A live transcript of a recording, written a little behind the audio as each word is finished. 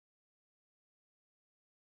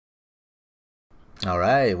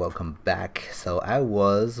Alright, welcome back. So I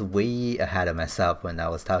was way ahead of myself when I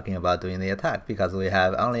was talking about doing the attack because we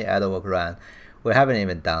have only add a walk run. We haven't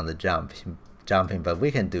even done the jumping, but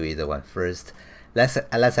we can do either one first. Let's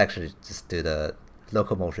actually just do the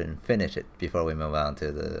locomotion, finish it before we move on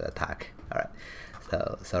to the attack. Alright.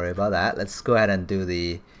 So sorry about that. Let's go ahead and do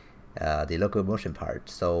the locomotion part.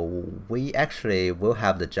 So we actually will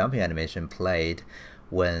have the jumping animation played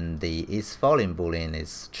when the is falling boolean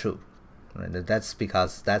is true. That's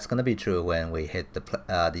because that's gonna be true when we hit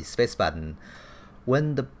the space button.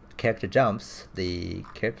 When the character jumps, the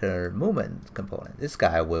character movement component, this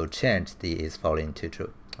guy will change the is falling to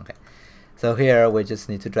true. Okay, so here we just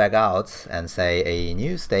need to drag out and say a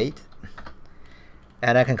new state,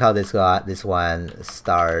 and I can call this one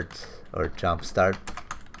start or jump start.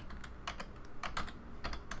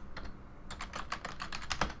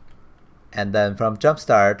 And then from jump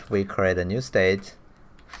start, we create a new state,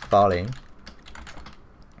 falling.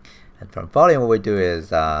 And from falling, what we do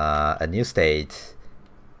is a new state,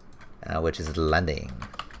 which is landing.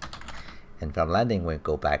 And from landing, we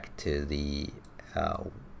go back to the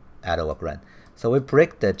add a walk run. So we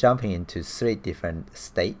break the jumping into 3 different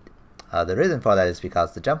states. The reason for that is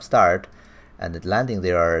because the jump start and the landing,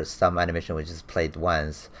 there are some animation which is played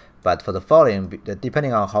once. But for the falling,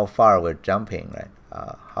 depending on how far we're jumping, right?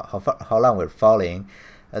 How long we're falling,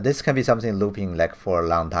 this can be something looping like for a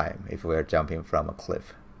long time if we're jumping from a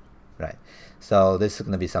cliff, right? So this is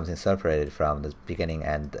going to be something separated from the beginning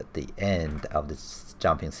and the end of this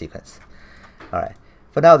jumping sequence. All right.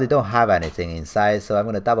 For now, they don't have anything inside, so I'm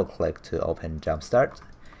going to double click to open jump start,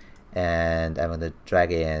 and I'm going to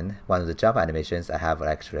drag in one of the jump animations. I have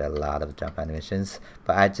actually a lot of jump animations,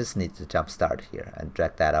 but I just need to jump start here and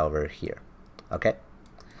drag that over here. Okay.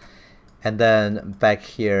 And then back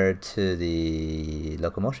here to the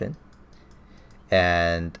locomotion,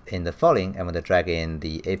 and in the falling, I'm going to drag in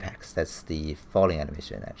the apex. That's the falling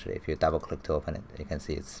animation. Actually, if you double click to open it, you can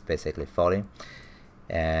see it's basically falling.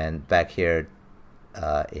 And back here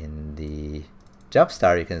in the jump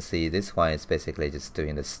start, you can see this one is basically just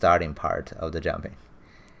doing the starting part of the jumping.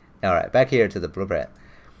 All right, back here to the blueprint.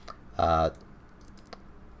 The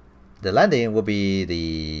landing will be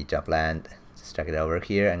the jump land. Just drag it over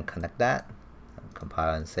here and connect that,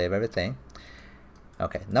 compile and save everything.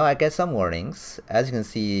 Okay, now I get some warnings. As you can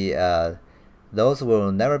see, those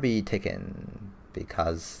will never be taken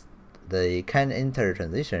because the can enter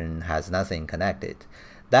transition has nothing connected.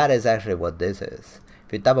 That is actually what this is.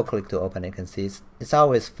 If you double click to open it, you can see it's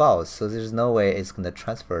always false, so there's no way it's going to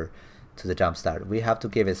transfer to the jump start. We have to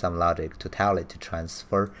give it some logic to tell it to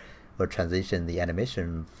transfer or transition the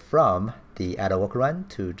animation from the add a walk run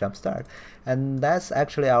to jump start, and that's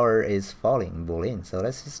actually our is falling boolean. So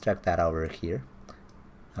let's just drag that over here.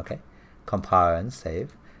 Okay, compile and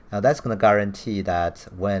save. Now that's going to guarantee that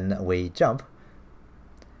when we jump,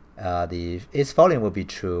 the is falling will be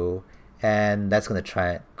true, and that's going to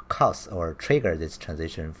try cause or trigger this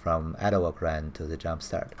transition from add a walk run to the jump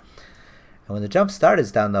start. And when the jump start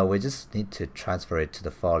is done, though, we just need to transfer it to the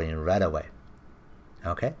falling right away.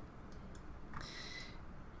 Okay.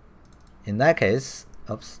 In that case,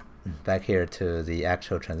 oops, back here to the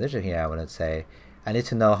actual transition here, I want to say I need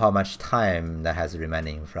to know how much time that has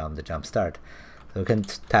remaining from the jump start. So we can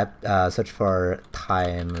type search for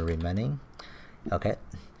time remaining. Okay,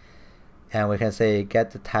 and we can say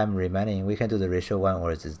get the time remaining. We can do the ratio one,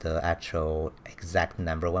 or is this the actual exact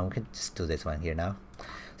number one? We can just do this one here now.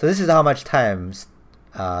 So this is how much time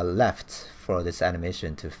left for this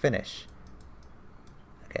animation to finish.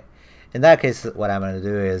 Okay, in that case, what I'm going to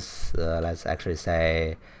do is let's actually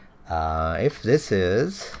say if this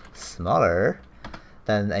is smaller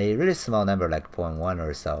than a really small number like 0.1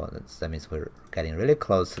 or so, that means we're getting really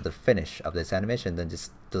close to the finish of this animation, then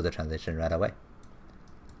just do the transition right away.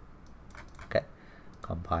 Okay,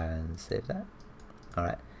 compile and save that.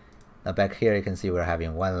 Alright, now back here you can see we're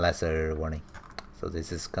having one lesser warning. So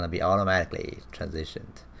this is going to be automatically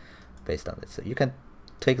transitioned based on this. So you can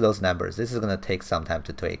tweak those numbers. This is going to take some time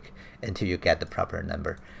to tweak until you get the proper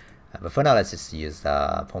number. But for now, let's just use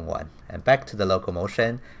 0.1. And back to the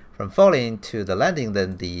locomotion. From falling to the landing,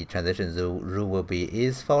 then the transition rule will be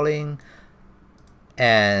is falling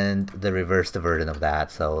and the reversed version of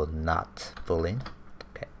that, so not boolean.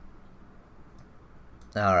 Okay.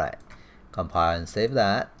 Alright. Compile and save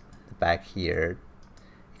that. Back here,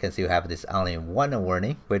 you can see we have this only one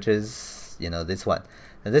warning, which is, this one.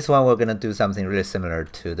 And this one we're going to do something really similar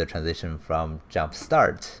to the transition from jump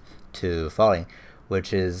start to falling,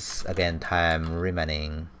 which is, again, time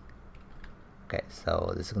remaining. Okay,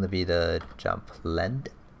 so this is going to be the jump length.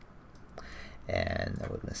 And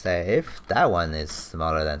we're gonna say if that one is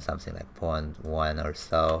smaller than something like 0.1 or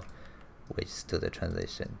so, we just do the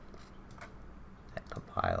transition and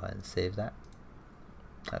compile and save that.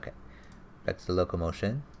 Okay, back to the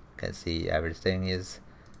locomotion. You can see everything is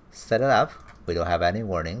set up. We don't have any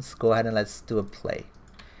warnings. Go ahead and let's do a play.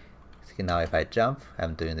 See, now if I jump,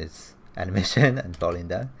 I'm doing this animation and falling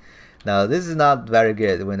down. Now this is not very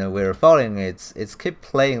good. When we're falling, it's keep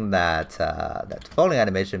playing that that falling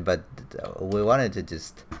animation, but we wanted to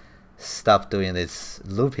just stop doing this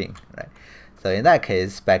looping, right? So in that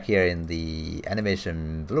case, back here in the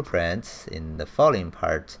animation blueprint, in the falling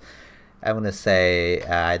part, I'm gonna say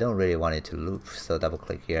I don't really want it to loop. So double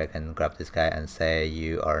click here, I can grab this guy and say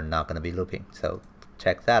you are not gonna be looping. So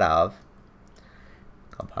check that off.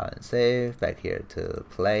 Compile and save. Back here to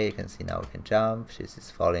play, you can see now we can jump. She's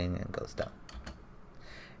just falling and goes down.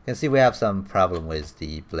 You can see we have some problem with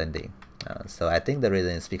the blending. So I think the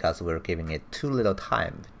reason is because we're giving it too little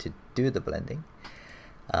time to do the blending.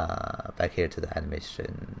 Back here to the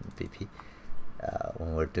AnimationBP.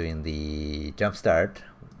 When we're doing the jump start,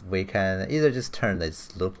 we can either just turn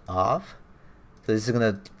this loop off. So this is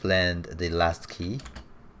gonna blend the last key.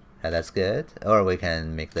 That's good. Or we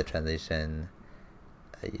can make the transition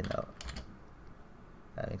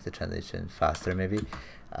make the transition faster maybe.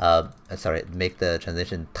 Sorry, make the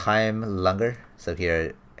transition time longer. So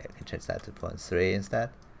here I can change that to 0.3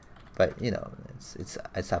 instead. But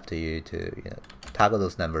it's up to you to toggle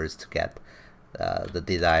those numbers to get the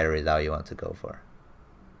desired result you want to go for.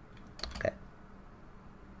 Okay.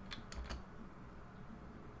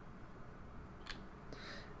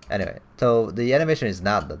 Anyway, so the animation is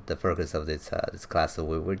not the focus of this this class, so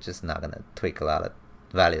we're just not gonna tweak a lot of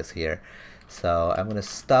values here. So I'm gonna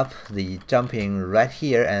stop the jumping right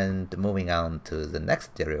here and moving on to the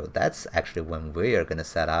next tutorial. That's actually when we are gonna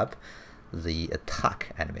set up the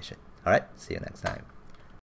attack animation. Alright, see you next time.